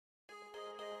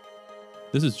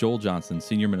This is Joel Johnson,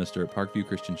 Senior Minister at Parkview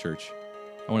Christian Church.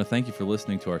 I want to thank you for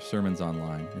listening to our sermons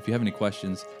online. If you have any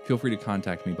questions, feel free to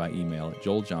contact me by email at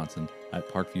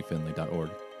joeljohnson@parkviewfinley.org.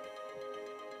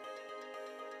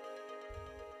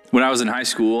 When I was in high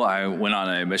school, I went on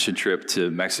a mission trip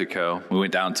to Mexico. We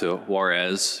went down to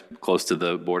Juarez, close to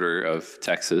the border of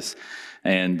Texas,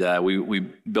 and we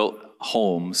built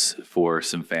homes for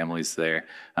some families there.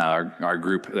 Our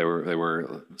group, there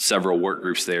were several work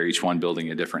groups there, each one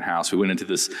building a different house. We went into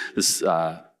this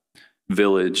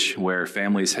village where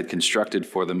families had constructed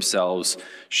for themselves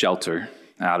shelter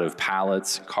out of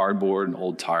pallets, cardboard, and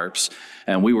old tarps.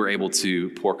 And we were able to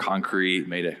pour concrete,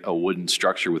 made a wooden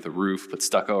structure with a roof, put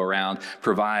stucco around,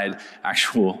 provide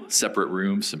actual separate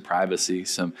rooms, some privacy,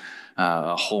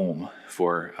 a home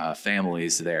for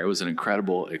families there. It was an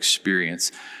incredible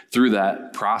experience. Through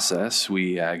that process,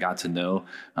 we got to know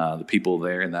the people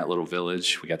there in that little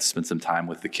village. We got to spend some time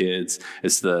with the kids.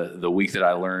 It's the week that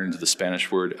I learned the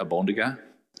Spanish word albóndiga.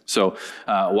 So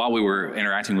while we were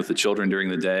interacting with the children during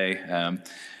the day,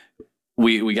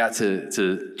 we got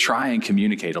to try and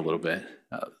communicate a little bit.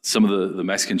 Some of the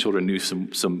Mexican children knew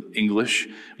some English.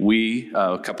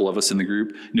 A couple of us in the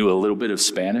group, knew a little bit of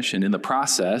Spanish. And in the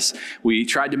process, we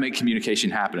tried to make communication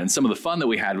happen. And some of the fun that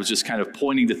we had was just kind of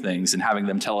pointing to things and having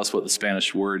them tell us what the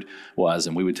Spanish word was.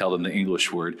 And we would tell them the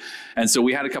English word. And so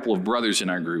we had a couple of brothers in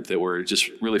our group that were just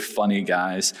really funny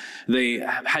guys. They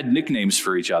had nicknames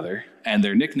for each other. And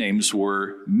their nicknames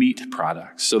were meat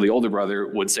products. So the older brother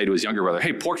would say to his younger brother,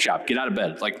 "Hey, pork chop, get out of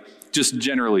bed." Like, just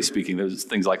generally speaking, there's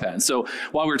things like that. And so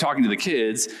while we were talking to the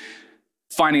kids,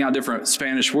 finding out different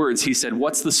Spanish words, he said,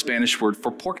 "What's the Spanish word for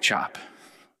pork chop?"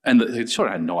 And the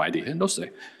children had no idea, no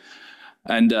say.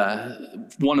 And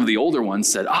one of the older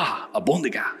ones said,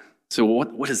 "Albóndiga." So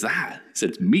what is that? He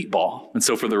said, "It's meatball." And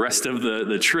so for the rest of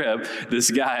the trip,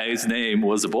 this guy's name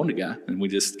was Albóndiga, and we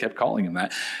just kept calling him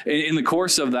that. In the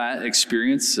course of that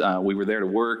experience, we were there to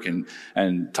work and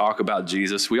talk about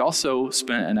Jesus. We also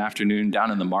spent an afternoon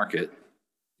down in the market,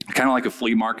 kind of like a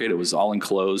flea market. It was all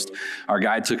enclosed. Our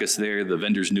guide took us there. The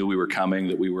vendors knew we were coming,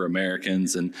 that we were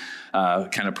Americans, and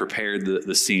kind of prepared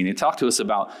the scene. He talked to us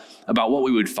about what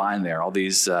we would find there, all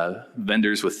these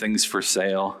vendors with things for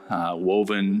sale,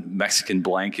 woven Mexican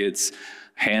blankets,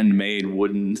 handmade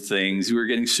wooden things. We were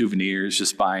getting souvenirs,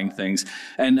 just buying things.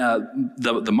 And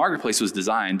the marketplace was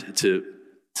designed to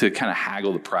kind of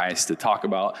haggle the price, to talk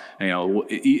about,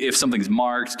 if something's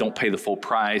marked, don't pay the full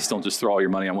price, don't just throw all your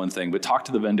money on one thing, but talk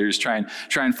to the vendors, try and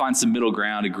find some middle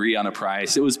ground, agree on a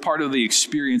price. It was part of the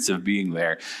experience of being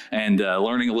there and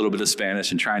learning a little bit of Spanish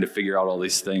and trying to figure out all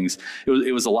these things.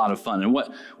 It was a lot of fun. And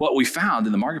what we found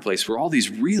in the marketplace were all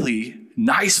these really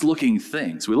nice looking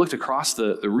things. We looked across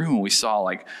the room and we saw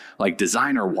like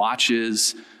designer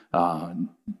watches,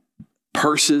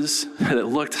 purses that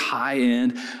looked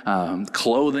high-end,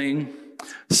 clothing,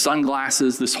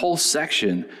 sunglasses, this whole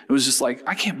section. It was just like,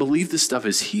 I can't believe this stuff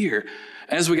is here.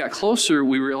 As we got closer,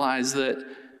 we realized that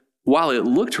while it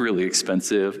looked really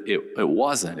expensive, it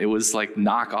wasn't. It was like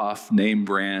knockoff name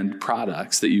brand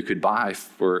products that you could buy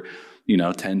for,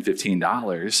 $10,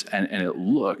 $15, and it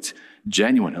looked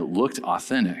genuine. It looked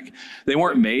authentic. They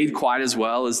weren't made quite as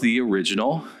well as the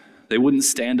original. They wouldn't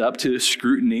stand up to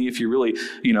scrutiny if you really,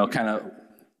 kind of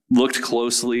looked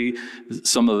closely.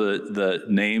 Some of the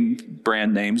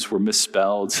brand names were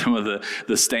misspelled. Some of the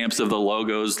stamps of the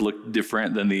logos looked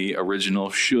different than the original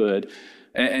should.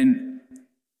 And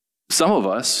some of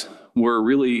us were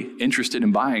really interested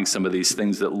in buying some of these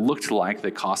things that looked like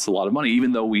they cost a lot of money,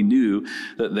 even though we knew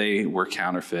that they were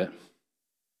counterfeit.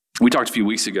 We talked a few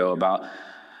weeks ago about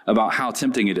how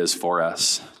tempting it is for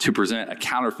us to present a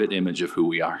counterfeit image of who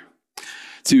we are,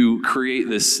 to create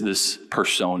this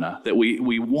persona that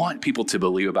we want people to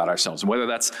believe about ourselves, and whether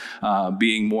that's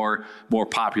being more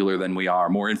popular than we are,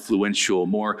 more influential,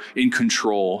 more in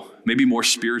control, maybe more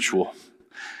spiritual.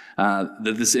 That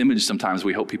this image sometimes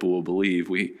we hope people will believe.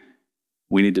 We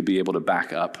need to be able to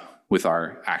back up with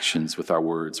our actions, with our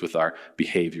words, with our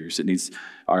behaviors. It needs,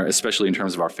 especially in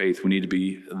terms of our faith, we need to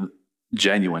be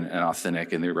genuine and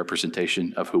authentic in the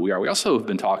representation of who we are. We also have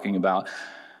been talking about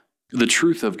the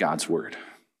truth of God's word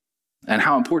and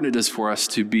how important it is for us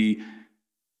to be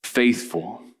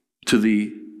faithful to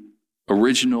the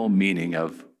original meaning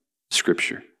of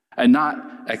Scripture and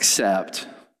not accept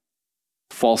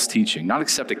false teaching, not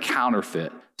accept a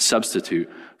counterfeit substitute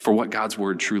for what God's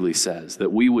word truly says,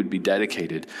 that we would be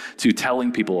dedicated to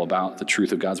telling people about the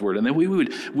truth of God's word, and that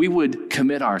we would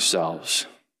commit ourselves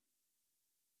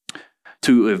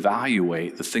to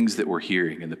evaluate the things that we're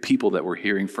hearing and the people that we're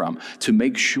hearing from, to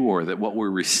make sure that what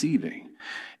we're receiving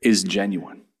is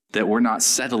genuine, that we're not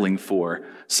settling for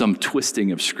some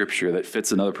twisting of Scripture that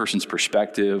fits another person's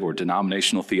perspective or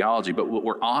denominational theology, but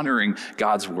we're honoring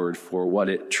God's word for what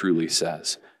it truly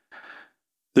says.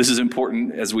 This is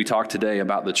important as we talk today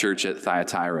about the church at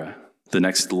Thyatira, the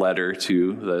next letter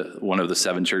to one of the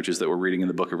 7 churches that we're reading in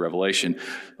the book of Revelation,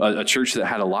 a church that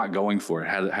had a lot going for it,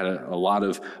 had a lot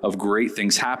of great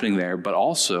things happening there, but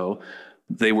also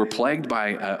they were plagued by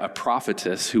a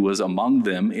prophetess who was among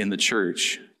them in the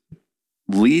church,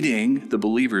 leading the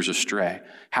believers astray,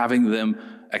 having them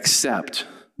accept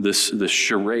this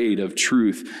charade of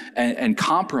truth and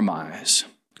compromise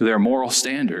their moral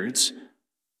standards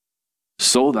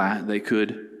so that they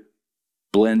could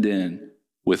blend in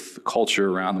with culture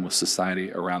around them, with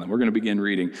society around them. We're going to begin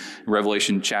reading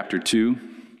Revelation chapter 2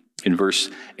 in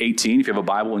verse 18. If you have a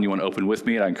Bible and you want to open with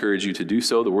me, I encourage you to do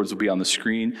so. The words will be on the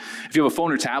screen. If you have a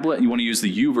phone or tablet and you want to use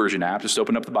the YouVersion app, just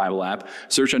open up the Bible app,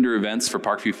 search under events for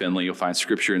Parkview Findlay. You'll find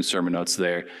scripture and sermon notes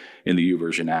there in the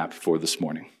YouVersion app for this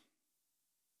morning.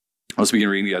 Let's begin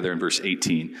reading together in verse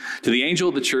 18. To the angel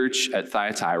of the church at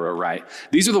Thyatira write,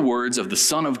 these are the words of the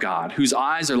Son of God, whose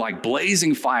eyes are like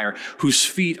blazing fire, whose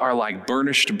feet are like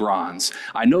burnished bronze.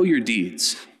 I know your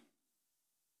deeds,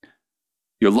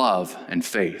 your love and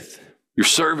faith, your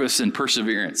service and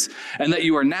perseverance, and that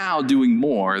you are now doing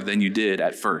more than you did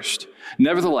at first.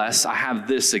 Nevertheless, I have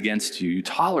this against you. You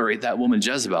tolerate that woman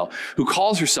Jezebel, who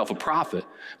calls herself a prophet.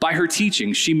 By her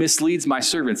teaching, she misleads my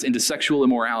servants into sexual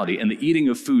immorality and the eating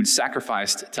of food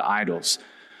sacrificed to idols.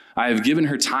 I have given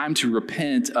her time to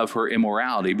repent of her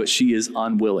immorality, but she is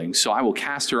unwilling. So I will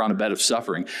cast her on a bed of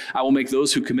suffering. I will make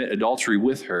those who commit adultery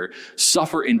with her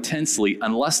suffer intensely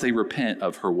unless they repent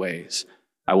of her ways.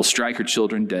 I will strike her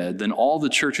children dead. Then all the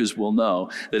churches will know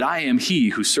that I am he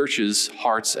who searches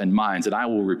hearts and minds, and I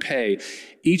will repay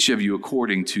each of you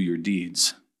according to your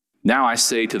deeds. Now I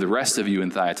say to the rest of you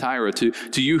in Thyatira,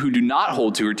 to you who do not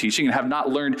hold to her teaching and have not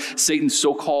learned Satan's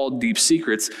so-called deep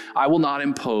secrets, I will not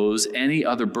impose any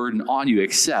other burden on you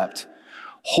except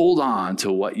hold on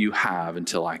to what you have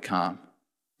until I come.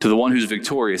 To the one who's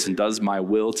victorious and does my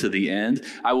will to the end,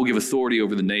 I will give authority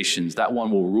over the nations. That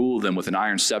one will rule them with an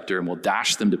iron scepter and will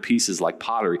dash them to pieces like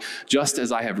pottery. Just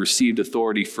as I have received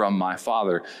authority from my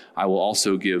Father, I will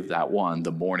also give that one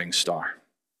the morning star.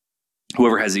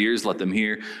 Whoever has ears, let them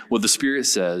hear what the Spirit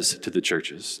says to the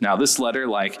churches. Now, this letter,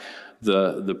 like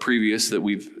the previous that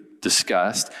we've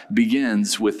discussed,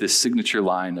 begins with this signature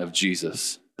line of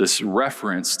Jesus. This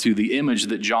reference to the image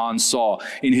that John saw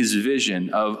in his vision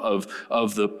of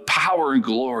the power and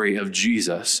glory of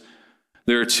Jesus.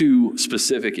 There are 2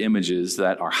 specific images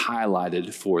that are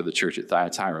highlighted for the church at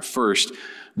Thyatira. First,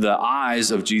 the eyes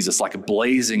of Jesus like a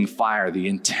blazing fire, the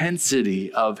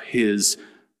intensity of his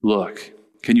look.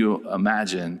 Can you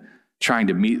imagine trying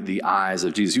to meet the eyes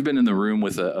of Jesus? You've been in the room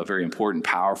with a very important,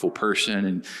 powerful person,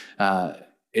 and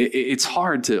it's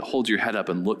hard to hold your head up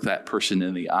and look that person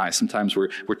in the eye. Sometimes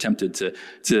we're tempted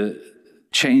to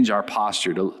change our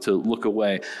posture, to look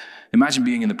away. Imagine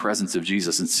being in the presence of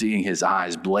Jesus and seeing his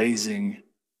eyes blazing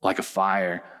like a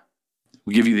fire.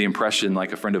 We give you the impression,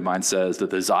 like a friend of mine says,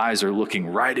 that his eyes are looking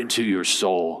right into your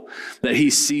soul, that he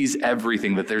sees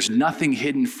everything, that there's nothing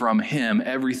hidden from him.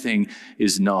 Everything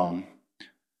is known.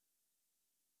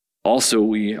 Also,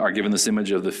 we are given this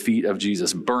image of the feet of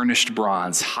Jesus, burnished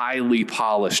bronze, highly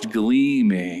polished,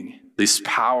 gleaming, this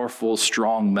powerful,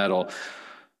 strong metal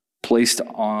placed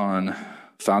on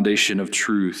foundation of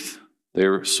truth.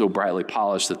 They're so brightly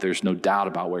polished that there's no doubt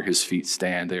about where his feet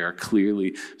stand. They are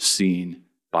clearly seen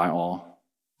by all.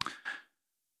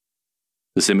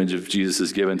 This image of Jesus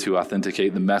is given to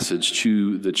authenticate the message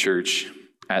to the church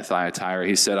at Thyatira.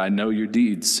 He said, I know your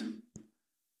deeds.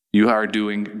 You are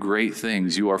doing great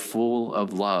things. You are full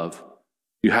of love.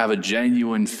 You have a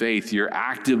genuine faith. You're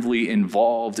actively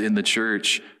involved in the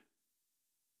church.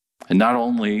 And not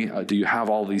only do you have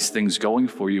all these things going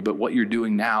for you, but what you're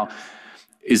doing now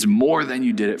is more than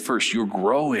you did at first. You're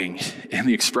growing in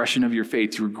the expression of your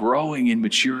faith. You're growing in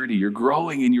maturity. You're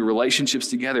growing in your relationships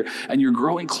together, and you're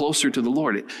growing closer to the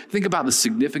Lord. Think about the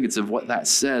significance of what that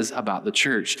says about the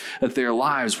church, that their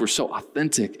lives were so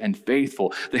authentic and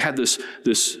faithful. They had this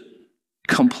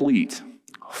complete,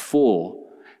 full,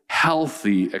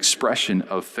 healthy expression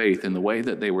of faith in the way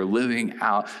that they were living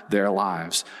out their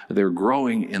lives. They're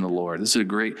growing in the Lord. This is a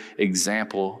great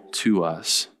example to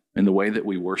us in the way that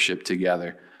we worship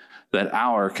together, that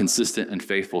our consistent and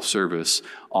faithful service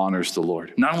honors the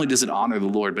Lord. Not only does it honor the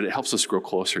Lord, but it helps us grow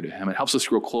closer to him. It helps us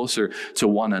grow closer to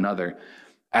one another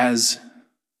as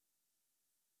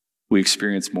we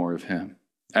experience more of him,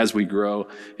 as we grow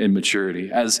in maturity,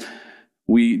 as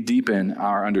we deepen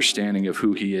our understanding of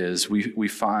who he is. We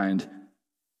find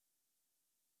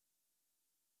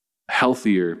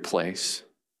healthier place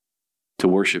to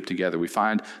worship together. We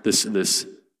find this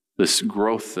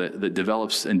growth that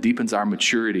develops and deepens our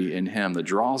maturity in him, that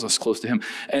draws us close to him.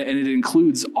 And it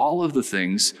includes all of the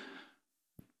things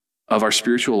of our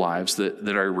spiritual lives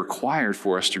that are required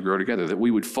for us to grow together, that we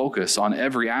would focus on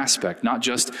every aspect, not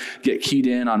just get keyed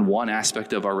in on one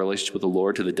aspect of our relationship with the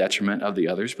Lord to the detriment of the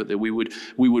others, but that we would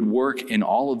work in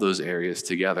all of those areas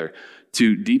together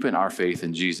to deepen our faith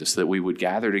in Jesus, that we would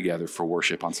gather together for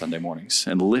worship on Sunday mornings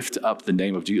and lift up the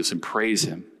name of Jesus and praise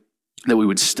him, that we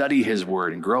would study his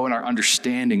word and grow in our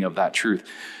understanding of that truth,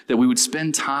 that we would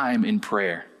spend time in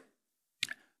prayer,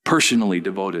 personally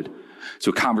devoted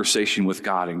to a conversation with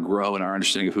God and grow in our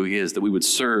understanding of who he is, that we would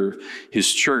serve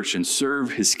his church and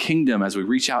serve his kingdom as we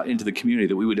reach out into the community,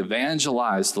 that we would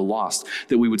evangelize the lost,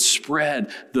 that we would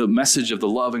spread the message of the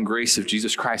love and grace of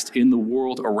Jesus Christ in the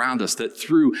world around us, that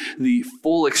through the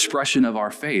full expression of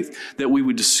our faith, that we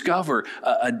would discover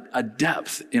a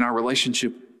depth in our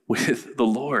relationship with the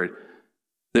Lord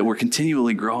that we're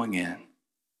continually growing in.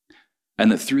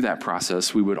 And that through that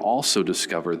process, we would also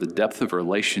discover the depth of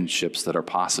relationships that are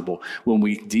possible when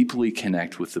we deeply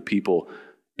connect with the people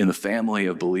in the family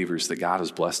of believers that God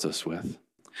has blessed us with.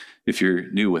 If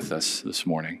you're new with us this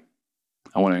morning,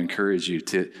 I want to encourage you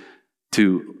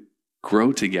to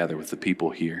grow together with the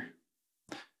people here,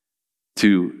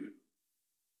 to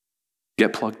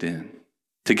get plugged in,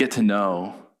 to get to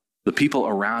know the people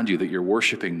around you that you're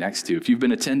worshiping next to. If you've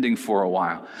been attending for a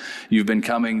while, you've been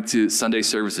coming to Sunday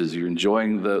services, you're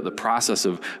enjoying the process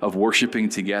of worshiping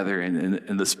together,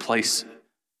 and this place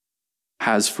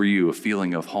has for you a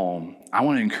feeling of home, I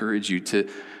want to encourage you to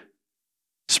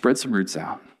spread some roots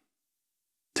out,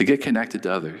 to get connected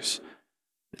to others,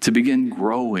 to begin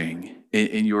growing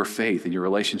in your faith, in your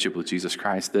relationship with Jesus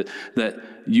Christ, that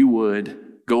you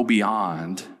would go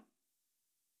beyond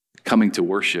coming to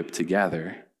worship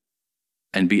together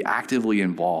and be actively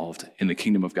involved in the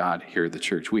kingdom of God here at the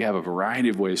church. We have a variety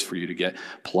of ways for you to get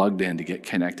plugged in, to get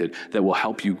connected, that will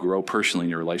help you grow personally in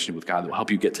your relationship with God, that will help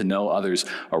you get to know others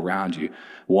around you.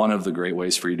 One of the great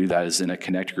ways for you to do that is in a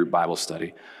Connect Group Bible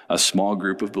study, a small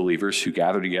group of believers who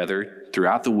gather together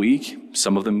throughout the week.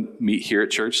 Some of them meet here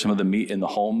at church, some of them meet in the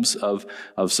homes of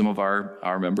some of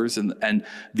our members. And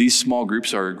these small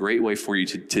groups are a great way for you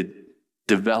to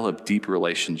develop deep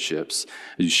relationships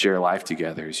as you share life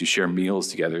together, as you share meals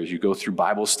together, as you go through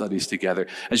Bible studies together,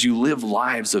 as you live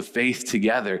lives of faith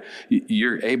together.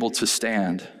 You're able to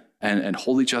stand and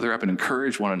hold each other up and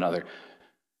encourage one another.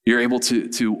 You're able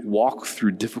to walk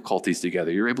through difficulties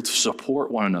together. You're able to support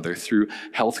one another through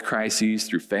health crises,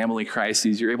 through family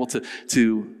crises. You're able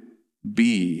to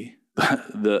be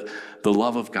the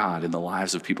love of God in the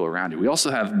lives of people around you. We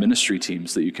also have ministry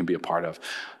teams that you can be a part of,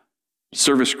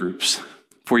 service groups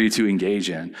for you to engage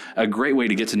in. A great way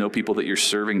to get to know people that you're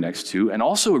serving next to, and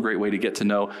also a great way to get to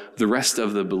know the rest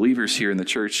of the believers here in the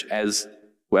church as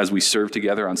we serve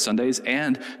together on Sundays,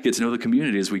 and get to know the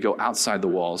community as we go outside the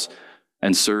walls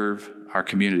and serve our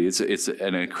community. It's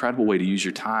an incredible way to use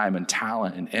your time and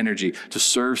talent and energy to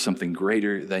serve something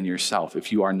greater than yourself.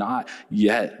 If you are not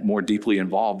yet more deeply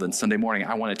involved than Sunday morning,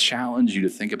 I want to challenge you to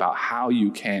think about how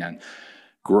you can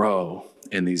grow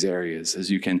in these areas, as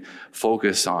you can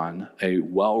focus on a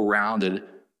well-rounded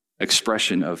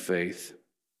expression of faith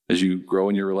as you grow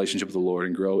in your relationship with the Lord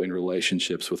and grow in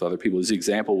relationships with other people. This is the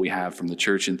example we have from the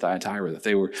church in Thyatira, that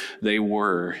they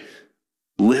were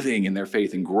living in their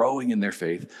faith and growing in their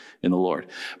faith in the Lord.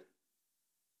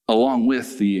 Along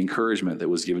with the encouragement that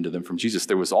was given to them from Jesus,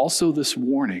 there was also this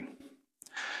warning.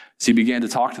 So he began to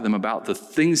talk to them about the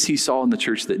things he saw in the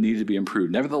church that needed to be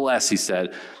improved. Nevertheless, he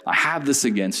said, I have this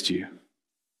against you.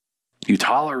 You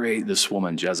tolerate this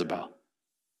woman, Jezebel,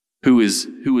 who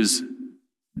is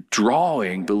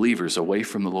drawing believers away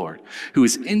from the Lord, who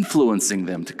is influencing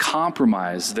them to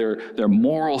compromise their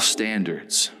moral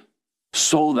standards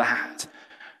so that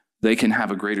they can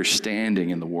have a greater standing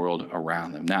in the world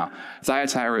around them. Now,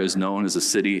 Thyatira was known as a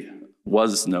city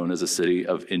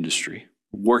of industry.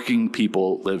 Working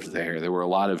people lived there. There were a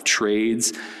lot of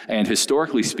trades, and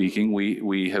historically speaking,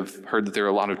 we have heard that there are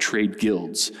a lot of trade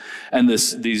guilds. And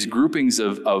these groupings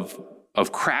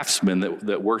of craftsmen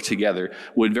that work together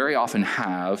would very often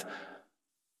have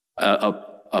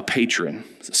a patron,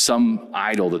 some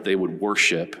idol that they would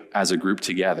worship as a group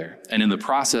together. And in the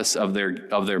process of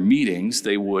their meetings,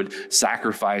 they would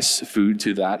sacrifice food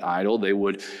to that idol. They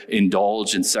would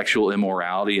indulge in sexual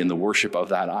immorality in the worship of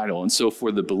that idol. And so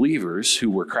for the believers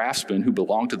who were craftsmen, who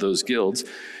belonged to those guilds,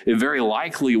 it very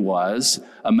likely was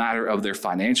a matter of their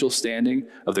financial standing,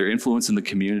 of their influence in the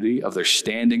community, of their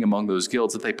standing among those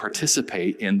guilds, that they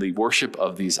participate in the worship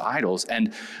of these idols.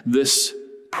 And this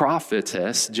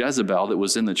prophetess, Jezebel, that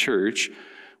was in the church,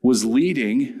 was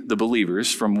leading the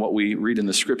believers, from what we read in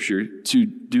the scripture, to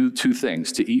do two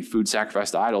things: to eat food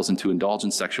sacrificed to idols and to indulge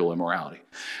in sexual immorality.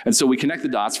 And so we connect the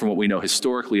dots from what we know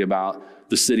historically about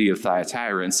the city of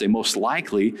Thyatira and say most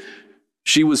likely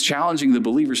she was challenging the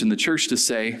believers in the church to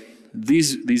say,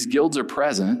 these guilds are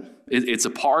present. It's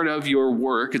a part of your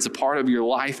work. It's a part of your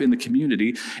life in the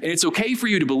community. And it's okay for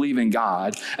you to believe in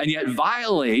God and yet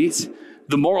violate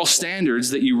the moral standards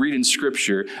that you read in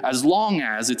Scripture, as long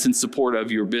as it's in support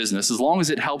of your business, as long as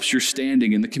it helps your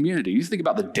standing in the community. You think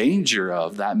about the danger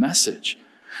of that message.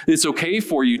 It's okay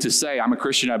for you to say, I'm a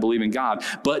Christian, I believe in God,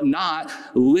 but not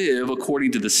live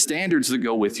according to the standards that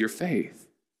go with your faith.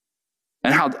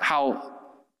 And how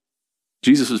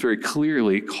Jesus was very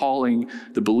clearly calling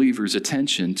the believers'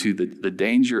 attention to the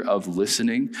danger of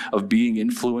listening, of being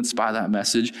influenced by that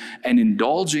message, and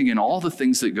indulging in all the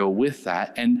things that go with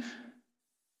that, and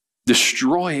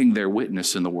destroying their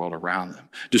witness in the world around them,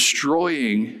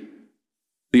 destroying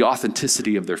the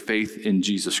authenticity of their faith in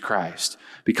Jesus Christ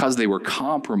because they were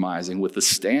compromising with the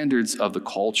standards of the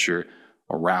culture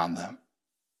around them.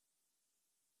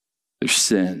 There's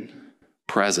sin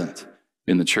present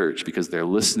in the church because they're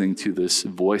listening to this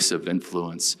voice of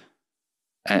influence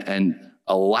and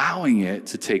allowing it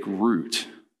to take root,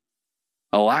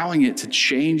 allowing it to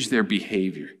change their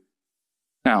behavior.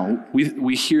 Now,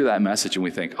 we hear that message and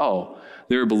we think, oh,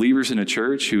 there are believers in a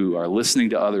church who are listening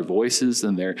to other voices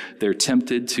and they're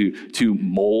tempted to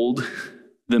mold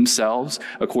themselves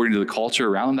according to the culture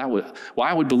around them.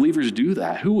 Why would believers do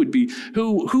that? Who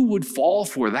would fall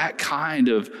for that kind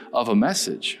of a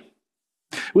message?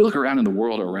 We look around in the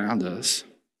world around us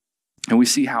and we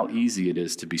see how easy it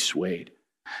is to be swayed,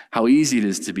 how easy it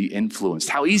is to be influenced,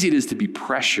 how easy it is to be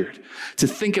pressured, to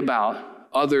think about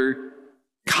other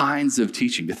kinds of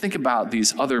teaching, to think about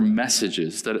these other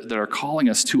messages that are calling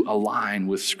us to align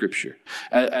with Scripture.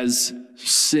 As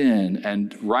sin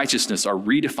and righteousness are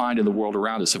redefined in the world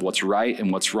around us of what's right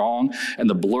and what's wrong, and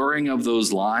the blurring of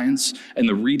those lines and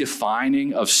the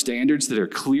redefining of standards that are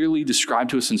clearly described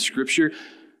to us in Scripture,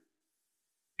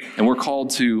 and we're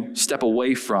called to step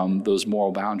away from those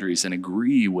moral boundaries and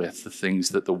agree with the things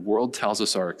that the world tells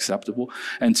us are acceptable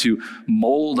and to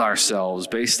mold ourselves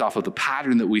based off of the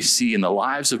pattern that we see in the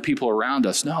lives of people around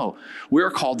us. No,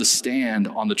 we're called to stand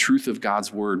on the truth of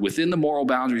God's word within the moral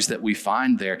boundaries that we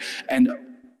find there and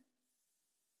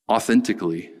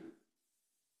authentically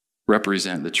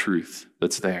represent the truth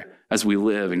that's there as we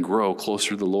live and grow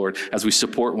closer to the Lord, as we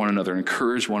support one another,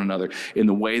 encourage one another in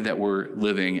the way that we're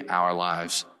living our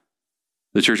lives.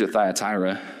 The church at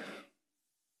Thyatira,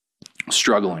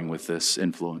 struggling with this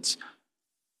influence,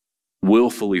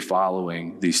 willfully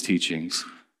following these teachings.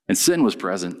 And sin was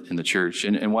present in the church.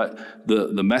 And what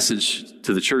the message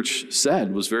to the church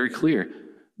said was very clear.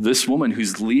 This woman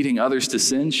who's leading others to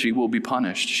sin, she will be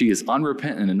punished. She is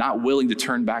unrepentant and not willing to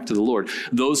turn back to the Lord.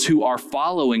 Those who are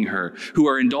following her, who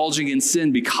are indulging in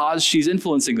sin because she's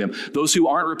influencing them, those who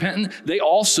aren't repentant, they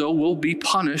also will be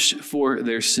punished for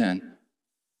their sin.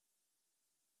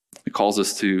 It calls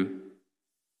us to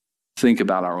think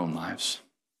about our own lives,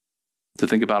 to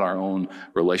think about our own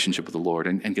relationship with the Lord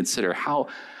and consider how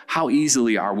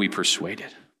easily are we persuaded?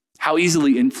 How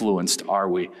easily influenced are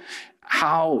we?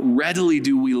 How readily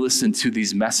do we listen to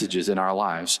these messages in our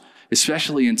lives,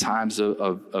 especially in times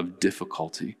of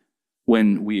difficulty,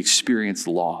 when we experience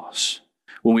loss,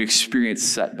 when we experience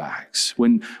setbacks,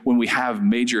 when we have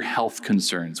major health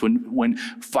concerns, when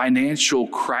financial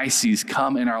crises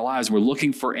come in our lives, we're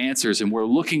looking for answers and we're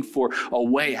looking for a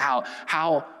way out.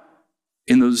 How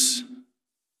in those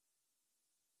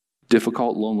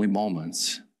difficult, lonely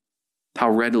moments, how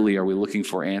readily are we looking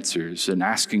for answers and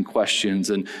asking questions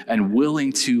and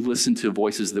willing to listen to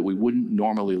voices that we wouldn't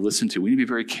normally listen to? We need to be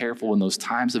very careful in those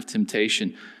times of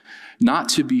temptation not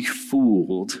to be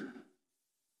fooled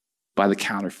by the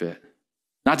counterfeit,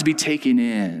 not to be taken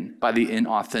in by the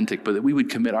inauthentic, but that we would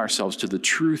commit ourselves to the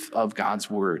truth of God's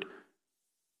word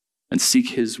and seek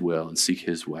his will and seek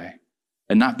his way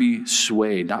and not be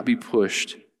swayed, not be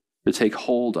pushed to take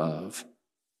hold of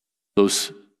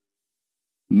those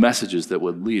messages that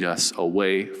would lead us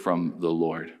away from the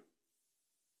Lord.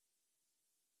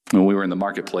 When we were in the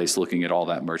marketplace looking at all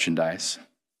that merchandise,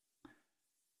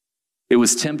 it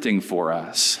was tempting for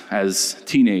us as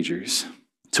teenagers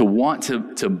to want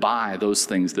to buy those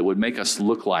things that would make us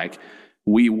look like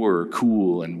we were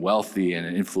cool and wealthy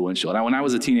and influential. Now, when I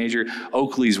was a teenager,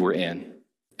 Oakleys were in.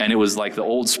 And it was like the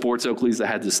old sports Oakleys that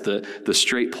had the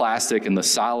straight plastic and the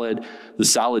solid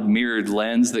solid mirrored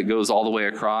lens that goes all the way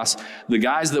across. The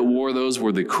guys that wore those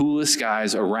were the coolest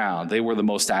guys around. They were the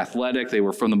most athletic. They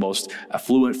were from the most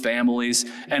affluent families.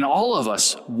 And all of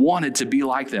us wanted to be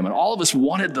like them. And all of us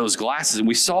wanted those glasses. And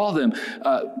we saw them,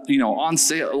 on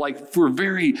sale, like for a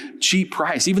very cheap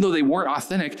price. Even though they weren't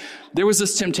authentic, there was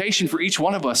this temptation for each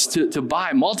one of us to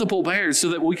buy multiple pairs so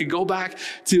that we could go back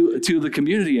to the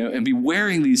community and be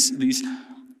wearing these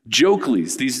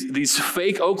Jokeleys, these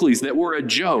fake Oakleys that were a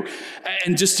joke.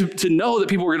 And just to know that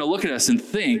people were going to look at us and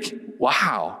think,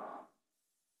 wow,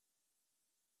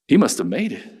 he must have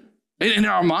made it. And in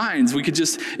our minds, we could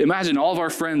just imagine all of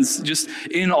our friends just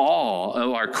in awe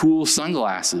of our cool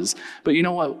sunglasses. But you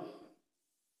know what?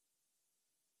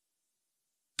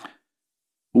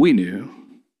 We knew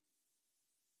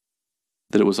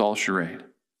that it was all charade.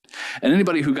 And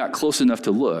anybody who got close enough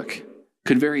to look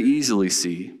could very easily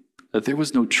see that there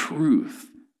was no truth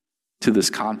to this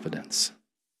confidence.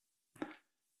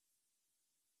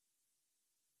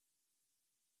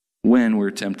 When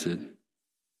we're tempted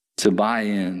to buy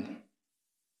in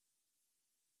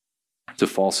to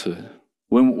falsehood,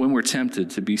 when we're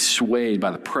tempted to be swayed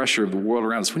by the pressure of the world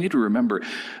around us, we need to remember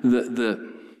the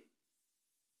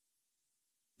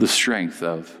strength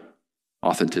of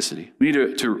authenticity. We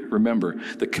need to remember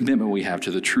the commitment we have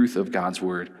to the truth of God's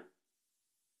word.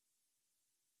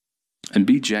 And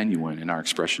be genuine in our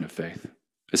expression of faith.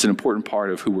 It's an important part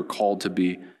of who we're called to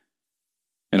be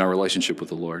in our relationship with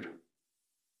the Lord.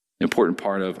 An important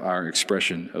part of our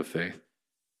expression of faith.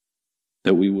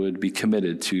 That we would be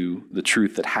committed to the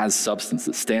truth that has substance,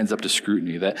 that stands up to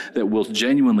scrutiny, that will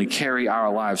genuinely carry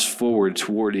our lives forward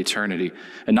toward eternity,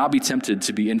 and not be tempted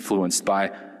to be influenced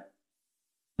by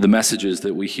the messages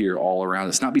that we hear all around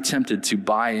us. Not be tempted to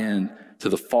buy in to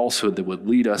the falsehood that would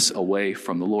lead us away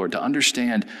from the Lord, to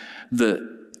understand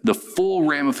the full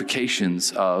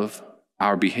ramifications of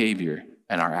our behavior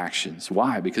and our actions.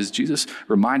 Why? Because Jesus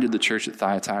reminded the church at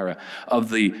Thyatira of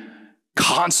the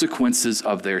consequences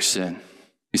of their sin.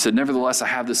 He said, nevertheless, I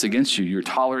have this against you. You're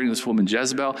tolerating this woman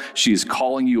Jezebel. She is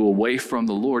calling you away from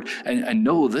the Lord. And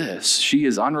know this, she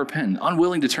is unrepentant,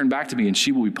 unwilling to turn back to me, and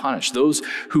she will be punished. Those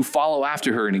who follow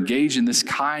after her and engage in this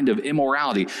kind of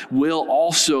immorality will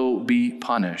also be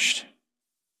punished.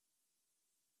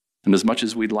 And as much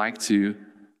as we'd like to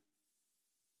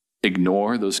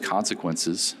ignore those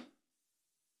consequences,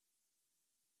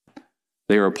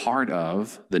 they are a part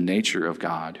of the nature of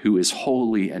God, who is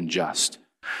holy and just,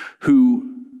 who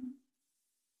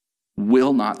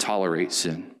will not tolerate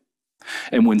sin.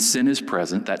 And when sin is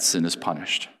present, that sin is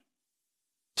punished.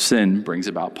 Sin brings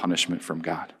about punishment from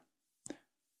God.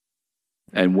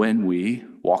 And when we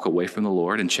walk away from the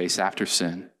Lord and chase after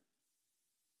sin,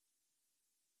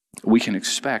 we can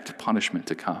expect punishment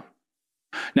to come.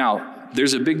 Now,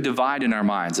 there's a big divide in our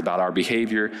minds about our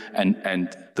behavior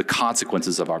and the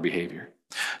consequences of our behavior.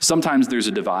 Sometimes there's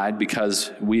a divide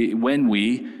because when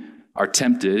we are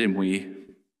tempted and we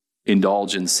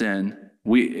indulge in sin,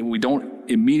 we don't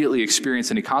immediately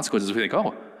experience any consequences. We think,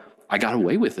 oh, I got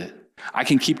away with it. I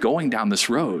can keep going down this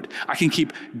road. I can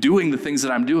keep doing the things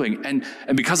that I'm doing. And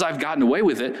because I've gotten away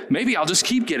with it, maybe I'll just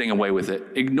keep getting away with it,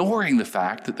 ignoring the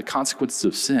fact that the consequences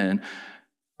of sin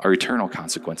are eternal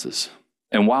consequences.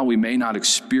 And while we may not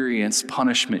experience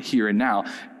punishment here and now,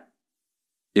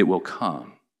 it will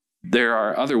come. There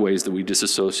are other ways that we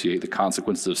disassociate the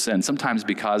consequences of sin, sometimes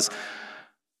because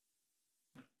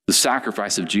the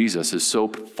sacrifice of Jesus is so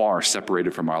far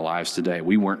separated from our lives today.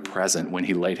 We weren't present when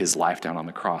he laid his life down on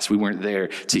the cross. We weren't there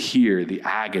to hear the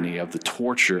agony of the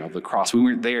torture of the cross. We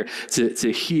weren't there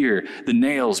to hear the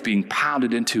nails being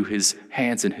pounded into his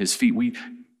hands and his feet. We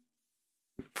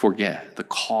forget the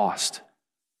cost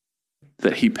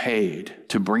that he paid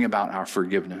to bring about our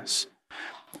forgiveness.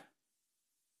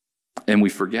 And we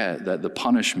forget that the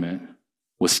punishment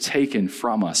was taken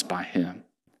from us by him.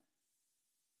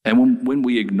 And when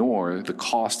we ignore the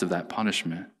cost of that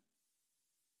punishment,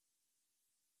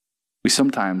 we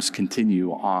sometimes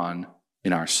continue on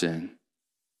in our sin,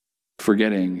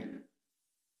 forgetting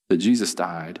that Jesus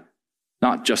died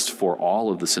not just for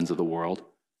all of the sins of the world,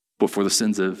 but for the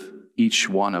sins of each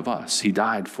one of us. He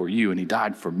died for you and he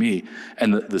died for me.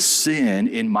 And the sin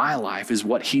in my life is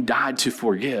what he died to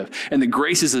forgive. And the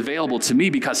grace is available to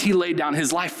me because he laid down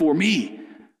his life for me.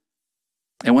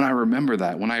 And when I remember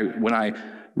that, when I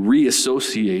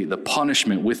reassociate the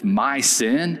punishment with my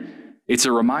sin, it's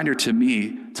a reminder to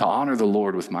me to honor the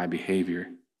Lord with my behavior,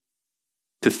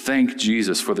 to thank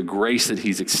Jesus for the grace that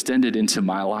he's extended into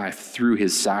my life through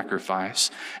his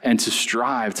sacrifice, and to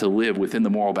strive to live within the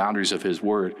moral boundaries of his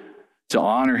word, to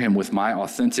honor him with my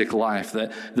authentic life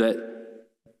that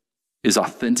is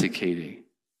authenticating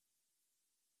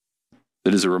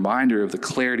that is a reminder of the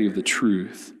clarity of the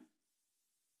truth.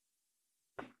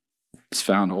 It's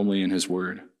found only in his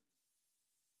word.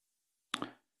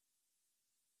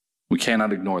 We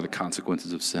cannot ignore the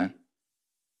consequences of sin.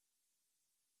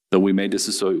 Though we may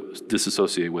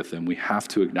disassociate with them, we have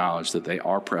to acknowledge that they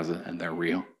are present and they're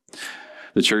real.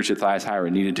 The church at Thyatira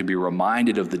needed to be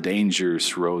reminded of the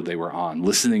dangerous road they were on,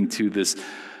 listening to this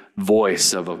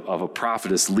voice of a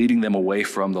prophetess leading them away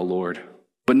from the Lord.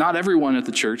 But not everyone at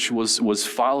the church was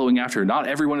following after. Not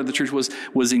everyone at the church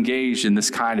was engaged in this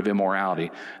kind of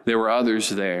immorality. There were others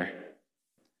there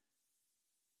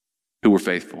who were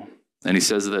faithful. And he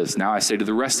says this, "Now I say to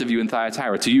the rest of you in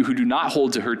Thyatira, to you who do not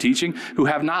hold to her teaching, who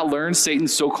have not learned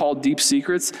Satan's so-called deep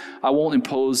secrets, I won't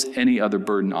impose any other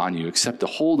burden on you except to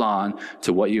hold on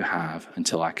to what you have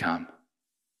until I come."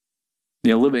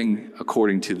 Living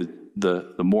according to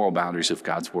the moral boundaries of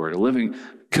God's word, living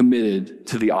committed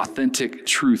to the authentic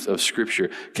truth of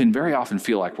Scripture can very often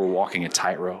feel like we're walking a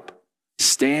tightrope,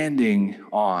 standing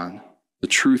on the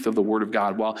truth of the Word of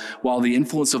God, while the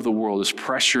influence of the world is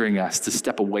pressuring us to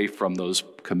step away from those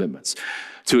commitments,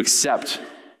 to accept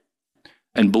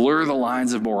and blur the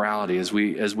lines of morality as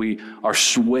we are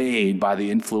swayed by the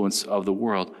influence of the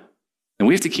world. And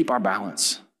we have to keep our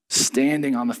balance,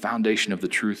 standing on the foundation of the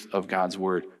truth of God's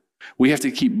Word. We have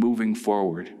to keep moving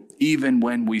forward, even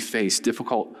when we face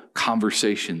difficult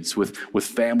conversations with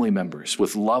family members,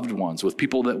 with loved ones, with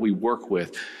people that we work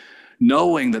with,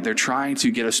 knowing that they're trying to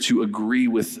get us to agree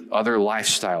with other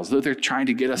lifestyles, that they're trying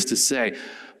to get us to say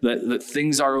that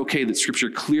things are okay, that Scripture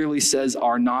clearly says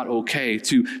are not okay,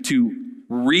 to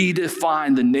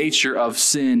redefine the nature of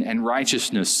sin and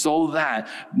righteousness so that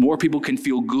more people can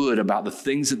feel good about the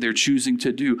things that they're choosing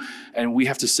to do. And we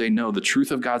have to say, no, the truth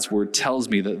of God's word tells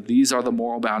me that these are the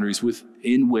moral boundaries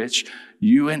within which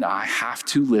you and I have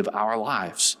to live our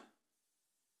lives.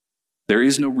 There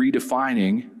is no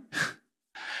redefining.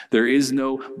 There is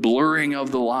no blurring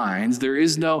of the lines. There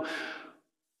is no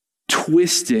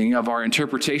twisting of our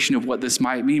interpretation of what this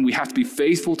might mean. We have to be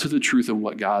faithful to the truth of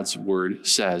what God's word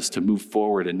says to move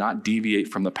forward and not deviate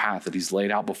from the path that he's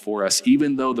laid out before us.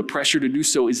 Even though the pressure to do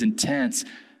so is intense,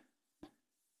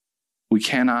 we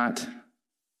cannot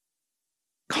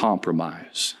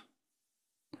compromise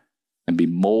and be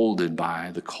molded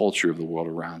by the culture of the world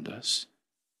around us.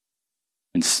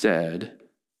 Instead,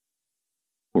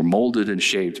 we're molded and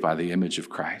shaped by the image of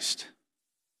Christ.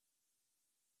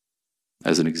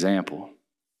 As an example,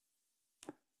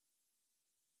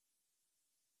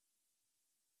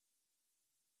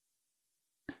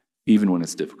 even when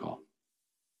it's difficult.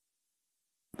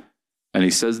 And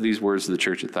he says these words to the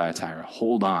church at Thyatira,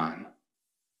 hold on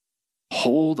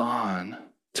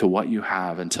to what you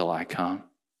have until I come.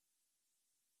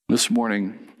 This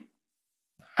morning,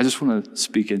 I just want to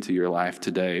speak into your life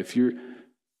today. If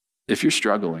you're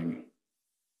struggling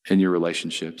in your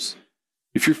relationships,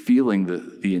 if you're feeling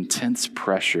the intense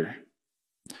pressure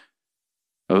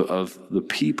of the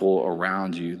people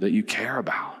around you that you care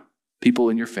about, people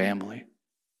in your family,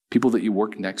 people that you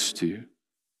work next to,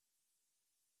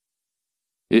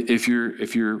 if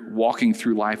you're walking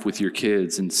through life with your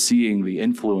kids and seeing the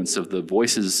influence of the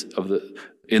voices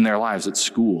in their lives at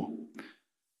school,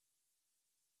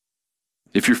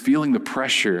 if you're feeling the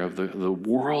pressure of the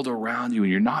world around you and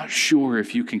you're not sure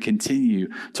if you can continue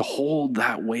to hold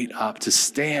that weight up, to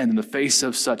stand in the face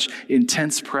of such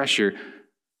intense pressure,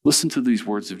 listen to these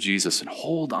words of Jesus and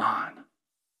hold on.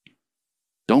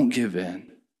 Don't give in.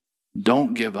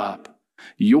 Don't give up.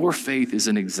 Your faith is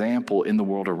an example in the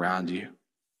world around you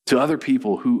to other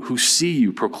people who see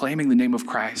you proclaiming the name of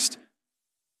Christ.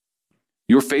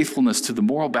 Your faithfulness to the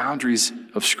moral boundaries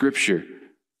of Scripture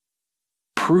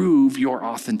prove your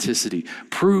authenticity.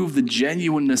 Prove the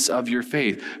genuineness of your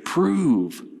faith.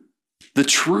 Prove the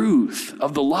truth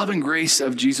of the love and grace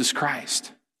of Jesus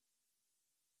Christ.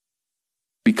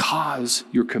 Because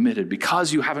you're committed,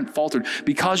 because you haven't faltered,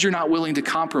 because you're not willing to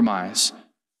compromise,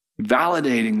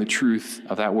 validating the truth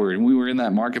of that word. And we were in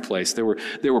that marketplace. There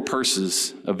were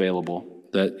purses available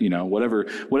that,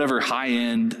 whatever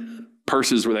high-end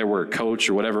purses where they were Coach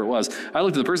or whatever it was. I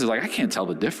looked at the purses like, I can't tell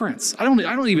the difference. I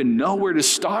don't even know where to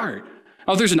start.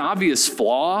 Oh, if there's an obvious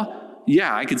flaw,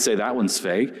 yeah, I could say that one's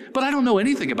fake, but I don't know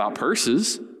anything about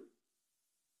purses.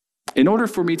 In order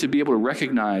for me to be able to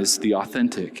recognize the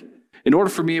authentic, in order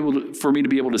for me to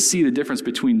be able to see the difference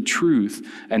between truth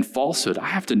and falsehood, I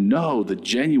have to know the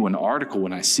genuine article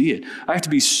when I see it. I have to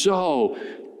be so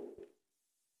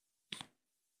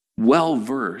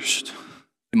well-versed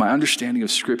in my understanding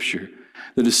of Scripture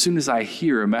that as soon as I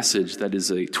hear a message that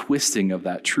is a twisting of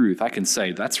that truth, I can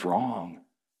say, that's wrong.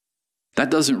 that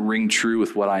doesn't ring true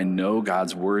with what I know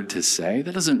God's word to say.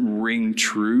 That doesn't ring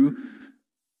true.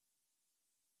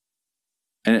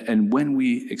 And when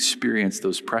we experience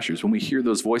those pressures, when we hear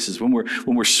those voices, when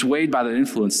we're swayed by that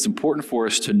influence, it's important for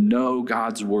us to know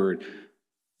God's word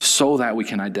so that we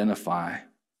can identify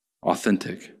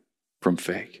authentic from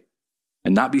fake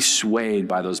and not be swayed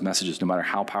by those messages no matter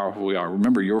how powerful we are.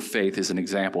 Remember, your faith is an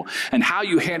example. And how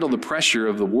you handle the pressure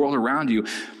of the world around you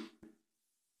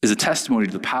is a testimony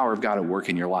to the power of God at work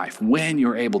in your life. When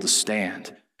you're able to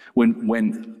stand,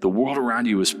 when the world around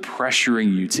you is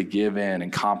pressuring you to give in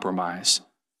and compromise,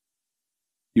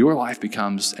 your life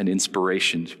becomes an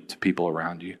inspiration to people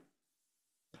around you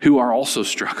who are also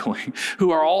struggling,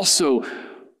 who are also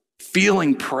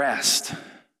feeling pressed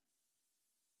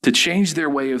to change their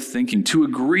way of thinking, to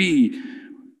agree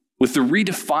with the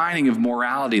redefining of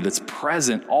morality that's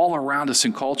present all around us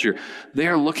in culture. They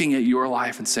are looking at your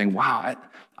life and saying, wow,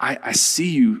 I see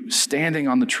you standing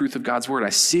on the truth of God's word. I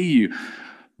see you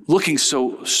looking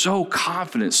so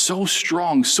confident, so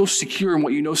strong, so secure in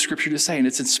what you know Scripture to say, and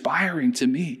it's inspiring to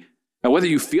me. Now, whether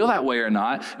you feel that way or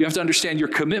not, you have to understand your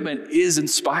commitment is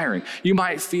inspiring. You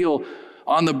might feel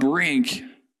on the brink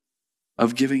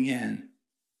of giving in,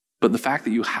 but the fact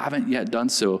that you haven't yet done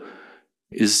so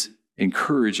is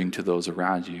encouraging to those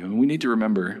around you. And we need to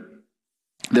remember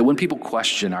that when people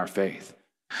question our faith,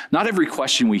 not every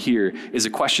question we hear is a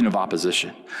question of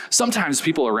opposition. Sometimes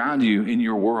people around you in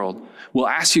your world will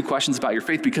ask you questions about your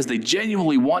faith because they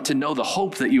genuinely want to know the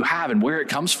hope that you have and where it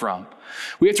comes from.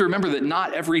 We have to remember that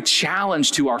not every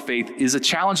challenge to our faith is a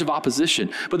challenge of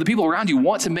opposition, but the people around you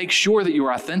want to make sure that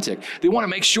you're authentic. They want to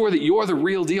make sure that you're the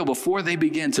real deal before they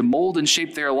begin to mold and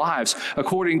shape their lives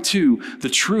according to the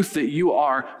truth that you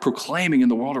are proclaiming in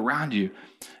the world around you.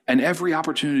 And every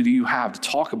opportunity you have to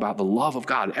talk about the love of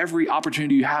God, every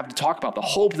opportunity you have to talk about the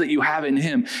hope that you have in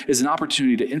Him is an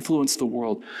opportunity to influence the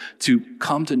world to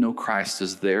come to know Christ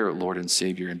as their Lord and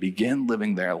Savior and begin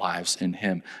living their lives in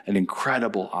Him. An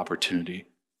incredible opportunity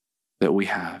that we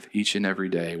have each and every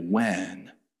day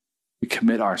when we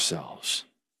commit ourselves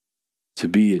to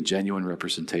be a genuine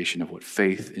representation of what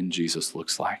faith in Jesus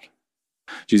looks like.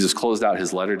 Jesus closed out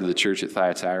his letter to the church at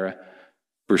Thyatira,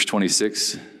 verse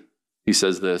 26. He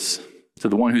says this, to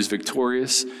the one who's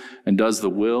victorious and does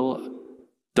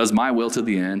my will to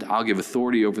the end, I'll give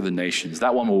authority over the nations.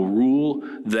 That one will rule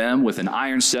them with an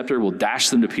iron scepter, will dash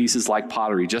them to pieces like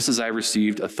pottery, just as I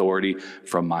received authority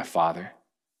from my Father.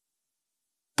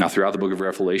 Now, throughout the book of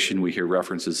Revelation, we hear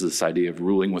references to this idea of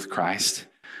ruling with Christ,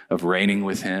 of reigning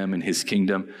with Him in His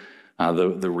kingdom.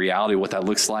 The reality of what that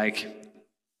looks like,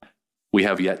 we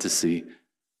have yet to see.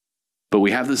 But we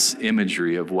have this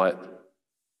imagery of what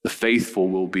the faithful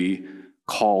will be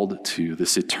called to,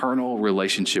 this eternal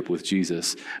relationship with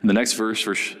Jesus. In the next verse,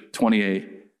 verse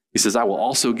 28, he says, I will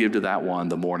also give to that one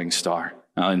the morning star.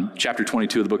 Now, in chapter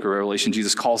 22 of the book of Revelation,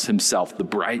 Jesus calls himself the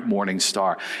bright morning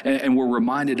star. And we're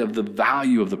reminded of the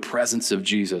value of the presence of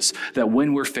Jesus, that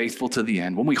when we're faithful to the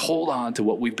end, when we hold on to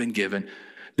what we've been given,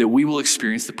 that we will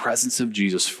experience the presence of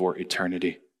Jesus for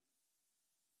eternity.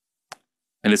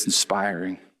 And it's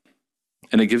inspiring.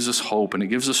 And it gives us hope and it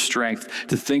gives us strength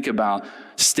to think about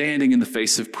standing in the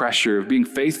face of pressure, of being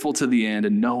faithful to the end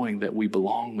and knowing that we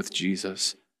belong with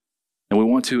Jesus. And we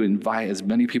want to invite as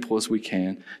many people as we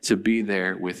can to be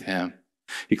there with Him.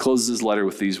 He closes his letter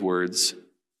with these words.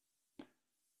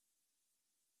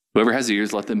 Whoever has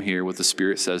ears, let them hear what the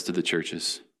Spirit says to the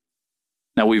churches.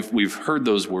 Now we've heard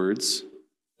those words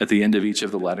at the end of each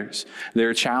of the letters. They're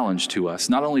a challenge to us,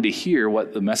 not only to hear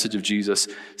what the message of Jesus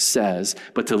says,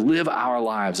 but to live our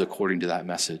lives according to that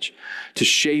message, to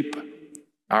shape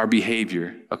our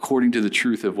behavior according to the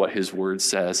truth of what His word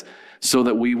says, so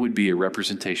that we would be a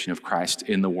representation of Christ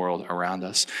in the world around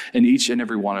us. And each and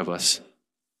every one of us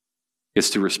gets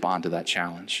to respond to that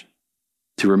challenge,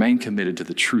 to remain committed to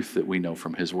the truth that we know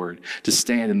from His word, to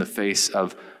stand in the face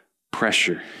of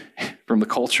pressure from the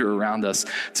culture around us,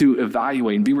 to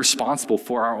evaluate and be responsible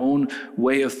for our own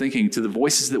way of thinking, to the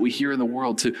voices that we hear in the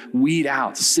world, to weed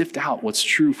out, sift out what's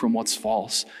true from what's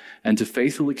false, and to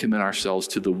faithfully commit ourselves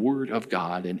to the word of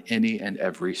God in any and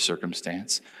every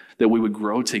circumstance, that we would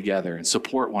grow together and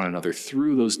support one another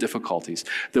through those difficulties,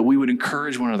 that we would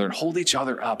encourage one another and hold each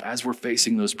other up as we're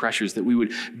facing those pressures, that we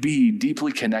would be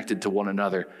deeply connected to one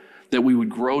another, that we would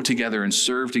grow together and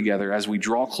serve together as we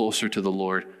draw closer to the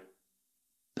Lord,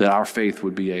 that our faith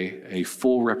would be a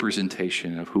full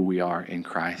representation of who we are in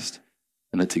Christ,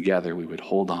 and that together we would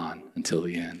hold on until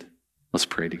the end. Let's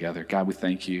pray together. God, we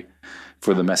thank You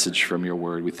for the message from Your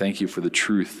word. We thank You for the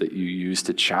truth that You use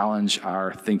to challenge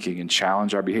our thinking and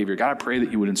challenge our behavior. God, I pray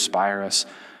that You would inspire us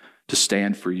to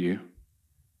stand for You,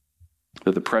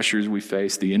 that the pressures we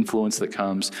face, the influence that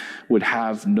comes, would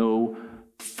have no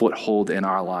foothold in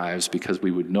our lives because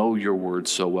we would know your word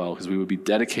so well, because we would be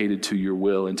dedicated to your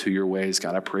will and to your ways.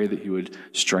 God, I pray that you would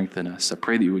strengthen us. I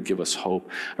pray that you would give us hope.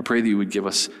 I pray that you would give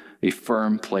us a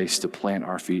firm place to plant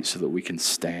our feet so that we can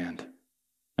stand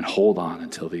and hold on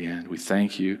until the end. We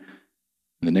thank you.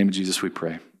 In the name of Jesus we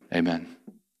pray. Amen.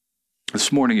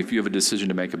 This morning, if you have a decision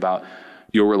to make about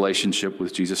your relationship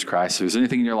with Jesus Christ, if there's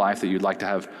anything in your life that you'd like to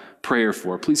have prayer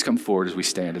for, please come forward as we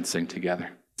stand and sing together.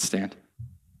 Stand.